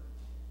self-murder.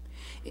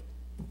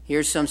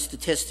 Here's some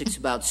statistics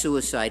about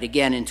suicide.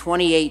 Again, in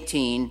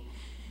 2018,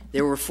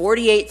 there were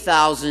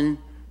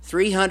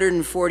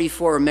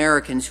 48,344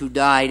 Americans who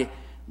died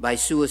by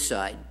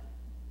suicide.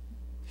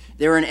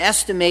 There are an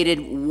estimated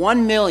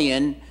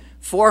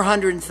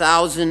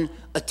 1,400,000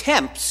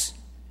 attempts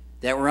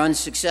that were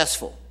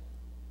unsuccessful.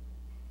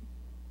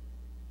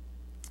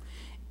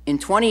 In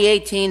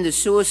 2018, the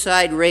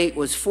suicide rate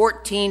was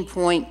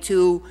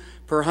 14.2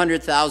 per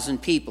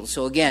 100,000 people.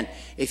 So again,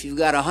 if you've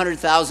got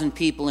 100,000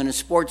 people in a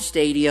sports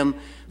stadium,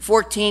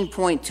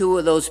 14.2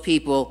 of those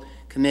people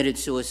committed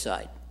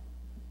suicide.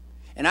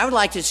 And I would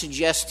like to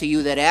suggest to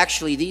you that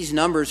actually these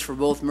numbers for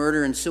both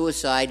murder and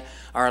suicide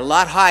are a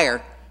lot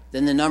higher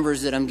than the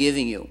numbers that I'm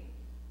giving you.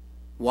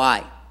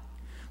 Why?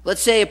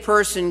 Let's say a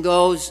person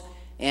goes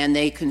and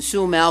they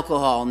consume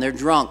alcohol and they're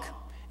drunk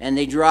and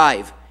they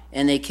drive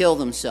and they kill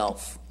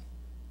themselves.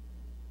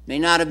 May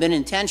not have been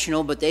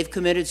intentional, but they've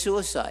committed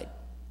suicide.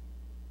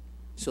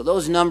 So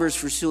those numbers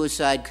for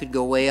suicide could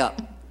go way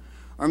up.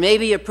 Or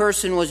maybe a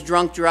person was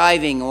drunk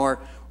driving or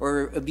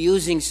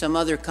abusing some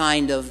other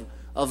kind of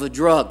a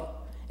drug,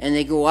 and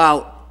they go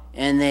out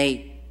and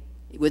they,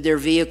 with their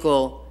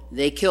vehicle,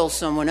 they kill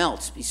someone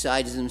else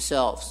besides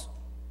themselves.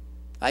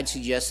 I'd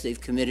suggest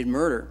they've committed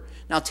murder.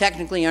 Now,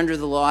 technically, under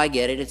the law, I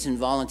get it, it's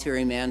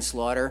involuntary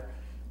manslaughter,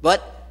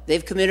 but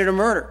they've committed a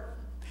murder.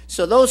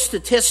 So those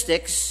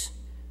statistics,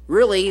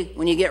 really,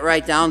 when you get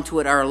right down to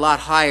it, are a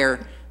lot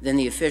higher than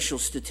the official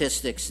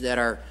statistics that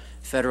our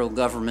federal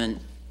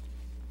government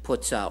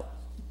puts out.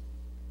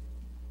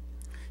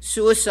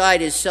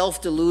 Suicide is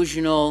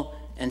self-delusional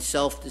and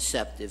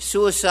self-deceptive.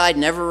 Suicide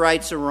never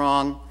rights a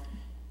wrong.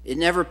 It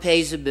never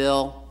pays a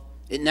bill.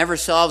 It never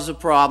solves a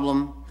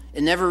problem.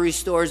 It never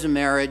restores a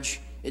marriage.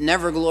 It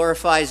never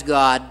glorifies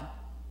God.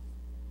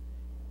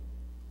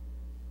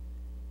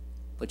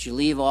 But you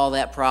leave all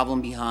that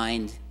problem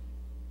behind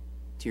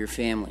to your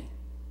family.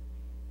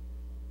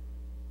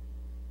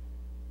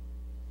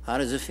 How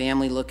does a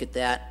family look at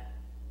that?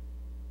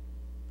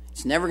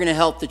 It's never going to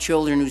help the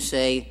children who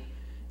say,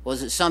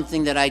 was it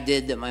something that I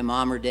did that my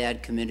mom or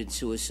dad committed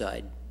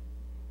suicide?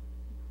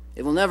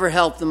 It will never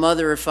help the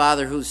mother or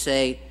father who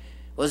say,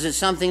 was it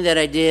something that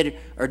I did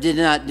or did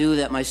not do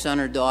that my son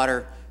or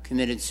daughter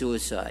committed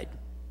suicide?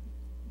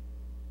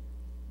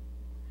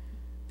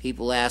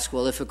 People ask,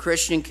 well, if a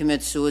Christian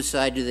commits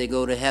suicide, do they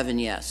go to heaven?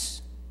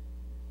 Yes.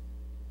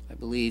 I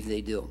believe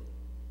they do.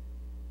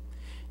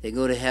 They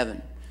go to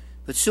heaven.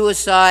 But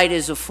suicide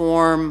is a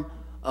form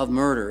of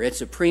murder.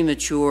 It's a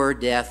premature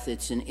death.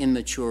 It's an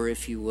immature,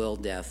 if you will,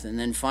 death. And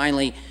then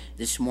finally,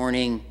 this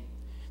morning,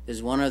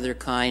 there's one other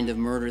kind of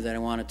murder that I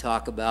want to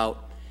talk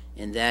about,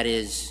 and that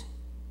is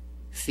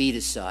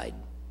feticide.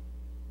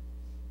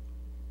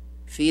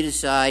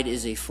 Feticide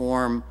is a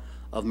form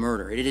of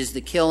murder. It is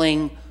the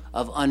killing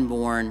of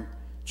unborn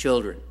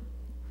children.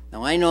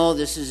 Now, I know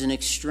this is an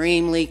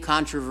extremely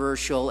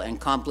controversial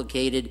and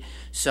complicated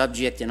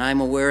subject, and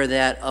I'm aware of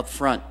that up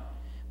front.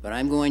 But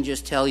I'm going to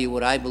just tell you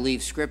what I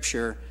believe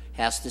Scripture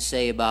has to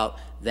say about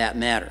that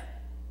matter.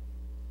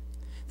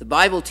 The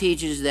Bible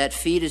teaches that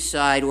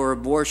feticide or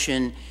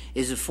abortion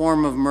is a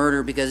form of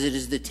murder because it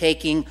is the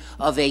taking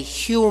of a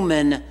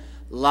human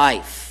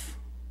life.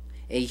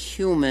 A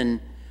human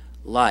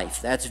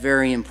life. That's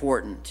very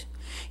important.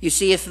 You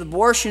see, if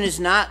abortion is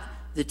not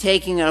the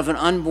taking of an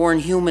unborn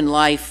human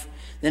life,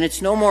 then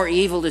it's no more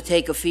evil to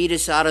take a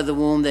fetus out of the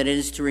womb than it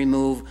is to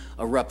remove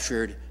a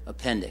ruptured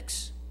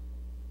appendix.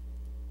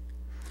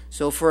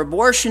 So for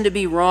abortion to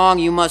be wrong,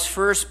 you must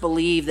first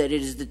believe that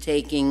it is the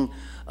taking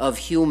of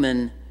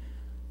human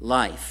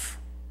life.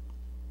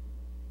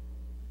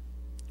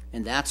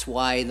 And that's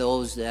why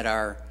those that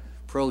are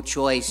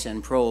pro-choice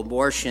and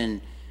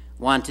pro-abortion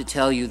want to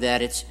tell you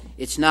that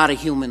it's not a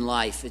human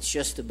life, it's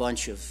just a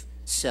bunch of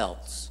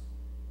cells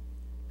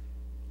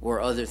or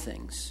other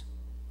things.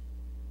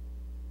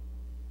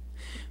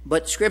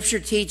 But Scripture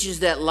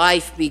teaches that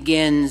life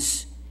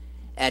begins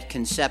at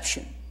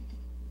conception.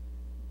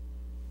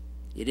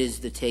 It is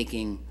the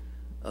taking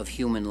of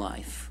human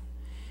life.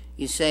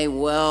 You say,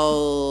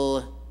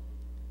 well,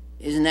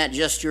 isn't that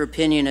just your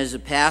opinion as a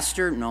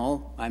pastor?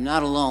 No, I'm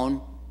not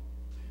alone.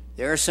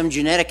 There are some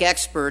genetic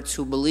experts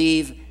who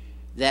believe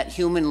that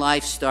human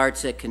life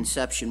starts at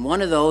conception. One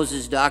of those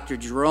is Dr.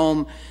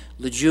 Jerome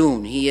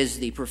Lejeune. He is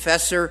the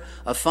professor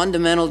of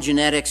fundamental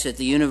genetics at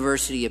the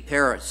University of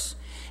Paris.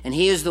 And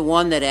he is the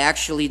one that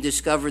actually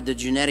discovered the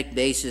genetic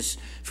basis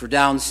for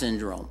Down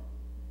syndrome.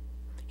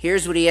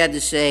 Here's what he had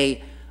to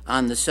say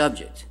on the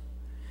subject.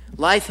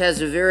 Life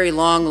has a very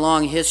long,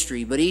 long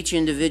history, but each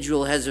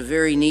individual has a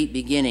very neat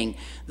beginning,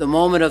 the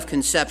moment of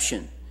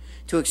conception.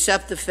 To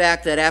accept the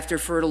fact that after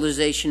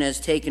fertilization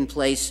has taken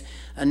place,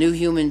 a new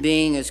human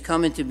being has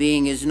come into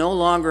being is no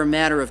longer a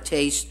matter of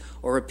taste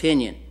or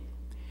opinion.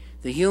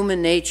 The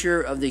human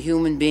nature of the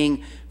human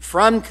being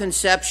from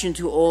conception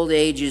to old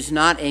age is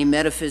not a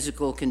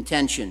metaphysical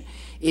contention.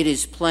 It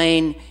is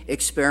plain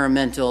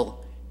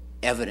experimental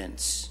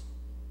evidence.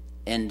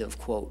 End of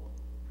quote.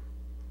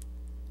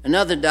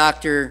 Another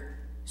doctor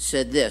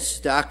said this,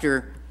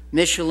 Dr.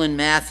 Michelin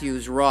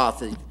Matthews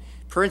Roth, a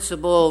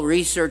principal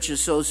research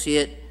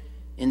associate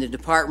in the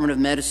Department of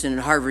Medicine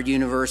at Harvard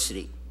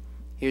University.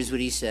 Here's what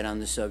he said on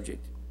the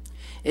subject.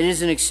 It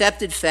is an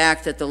accepted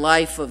fact that the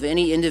life of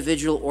any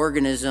individual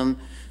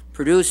organism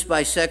produced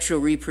by sexual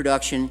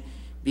reproduction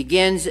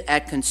begins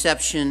at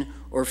conception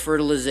or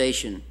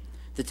fertilization,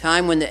 the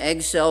time when the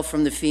egg cell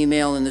from the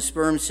female and the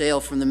sperm cell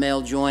from the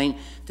male join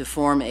to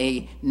form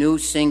a new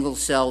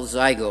single-cell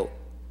zygote.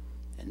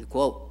 End of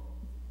quote.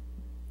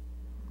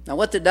 Now,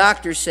 what the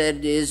doctor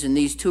said is, and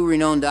these two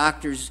renowned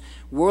doctors,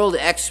 world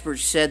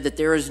experts said that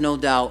there is no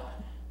doubt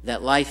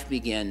that life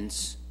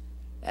begins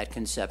at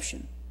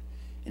conception.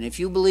 And if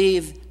you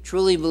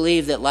truly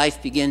believe that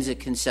life begins at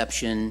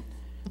conception,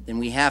 then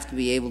we have to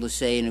be able to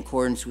say, in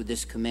accordance with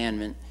this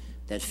commandment,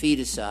 that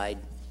feticide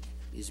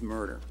is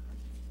murder.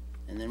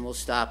 And then we'll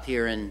stop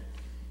here and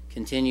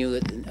continue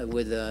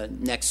with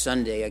next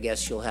Sunday. I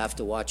guess you'll have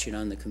to watch it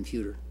on the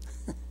computer.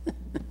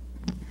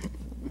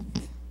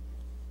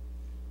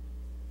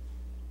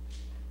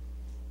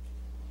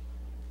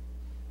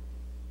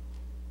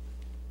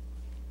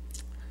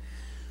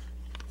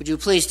 Would you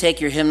please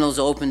take your hymnals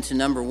open to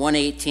number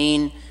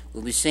 118?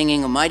 We'll be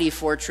singing "A Mighty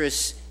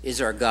Fortress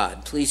Is Our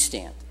God." Please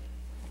stand.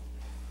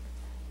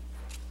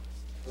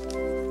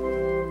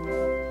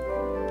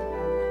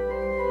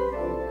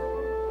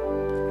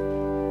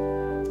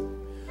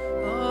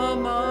 A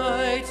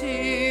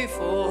mighty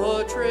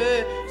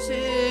fortress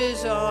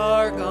is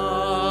our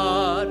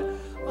God,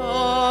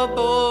 a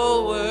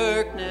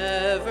bulwark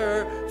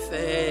never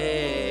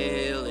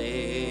failing,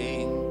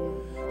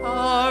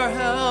 our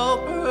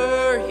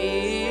helper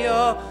He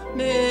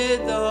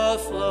amid the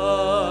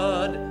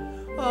flood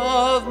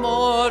of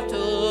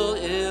mortal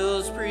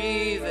ills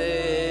prevailing.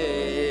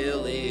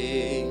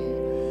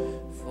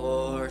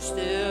 For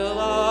still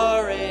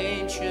our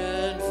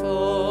ancient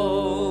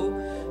foe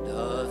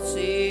doth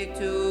seek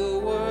to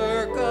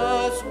work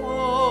us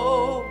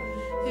woe.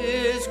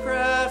 His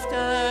craft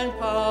and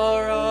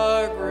power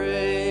are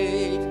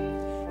great,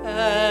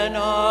 and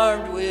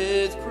armed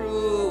with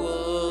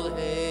cruel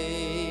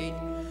hate.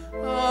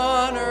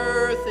 On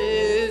earth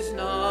is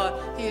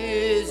not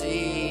his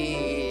equal.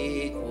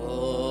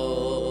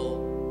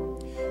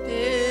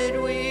 Did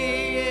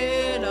we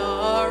in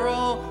our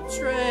own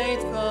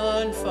strength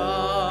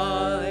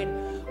confide,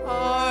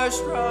 our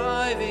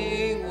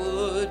striving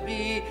would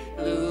be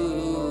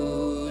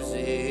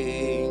losing.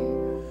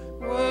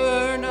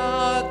 Were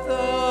not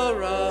the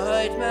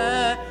right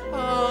man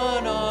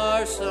on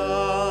our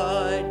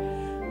side,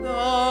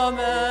 the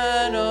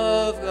man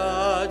of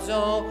God's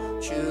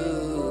own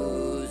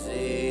choosing.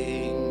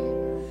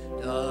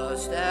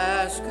 Dost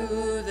ask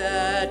who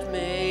that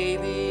may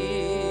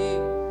be?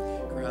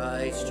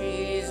 Christ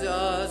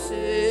Jesus,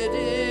 it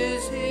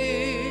is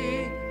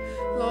He.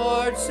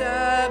 Lord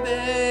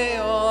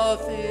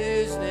Sabaoth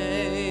His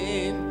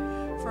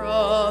name,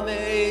 from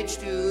age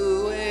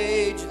to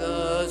age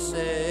the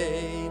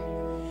same.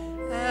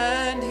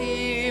 And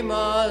He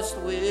must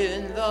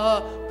win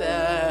the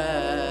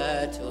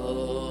battle.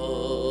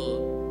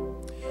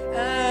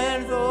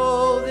 And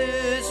though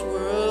this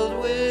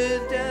world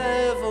with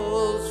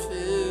devils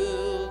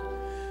filled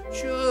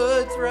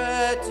should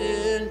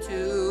threaten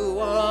to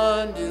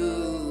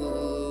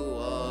undo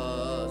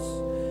us,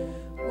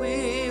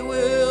 we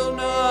will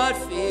not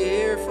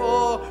fear,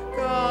 for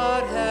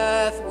God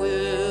hath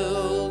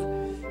willed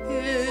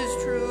His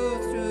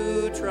truth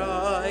to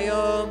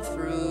triumph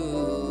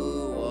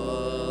through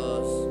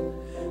us.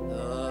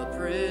 The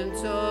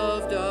prince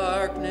of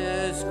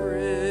darkness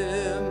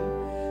grim,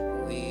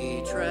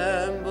 we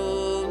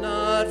tremble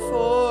not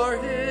for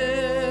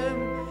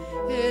him.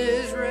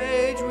 His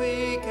rage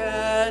we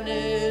can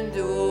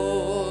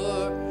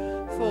endure,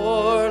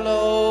 for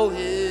lo,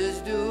 his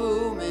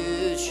doom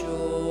is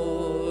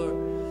sure.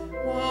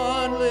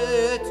 One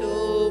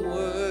little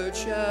word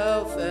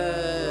shall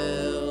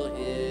fell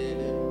him.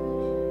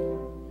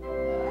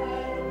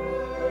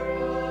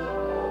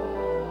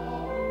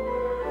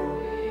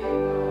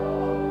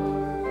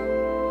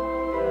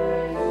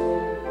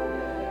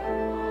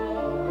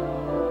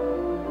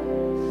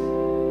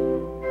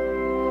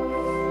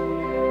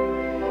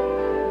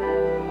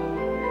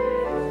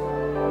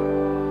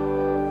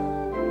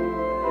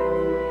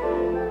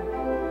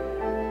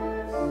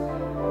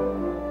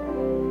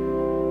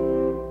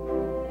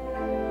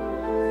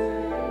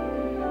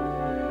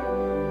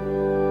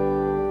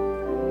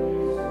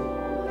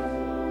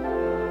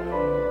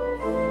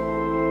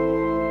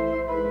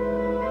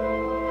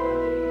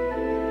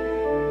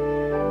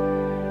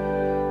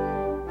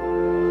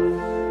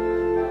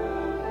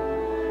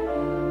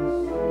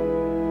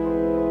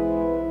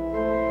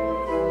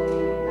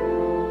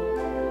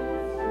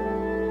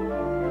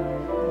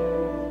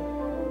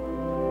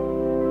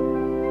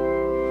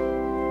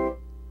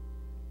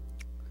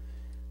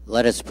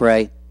 Let us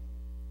pray.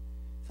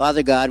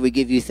 Father God, we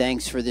give you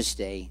thanks for this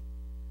day.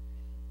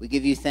 We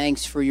give you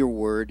thanks for your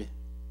word,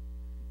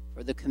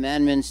 for the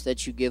commandments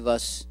that you give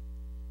us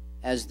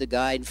as the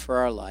guide for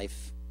our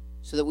life,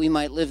 so that we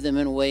might live them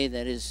in a way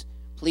that is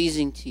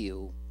pleasing to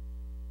you.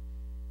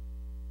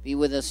 Be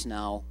with us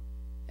now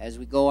as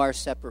we go our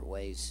separate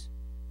ways.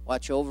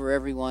 Watch over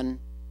everyone,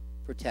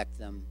 protect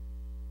them,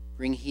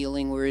 bring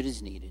healing where it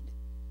is needed.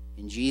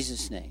 In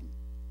Jesus' name,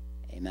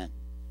 amen.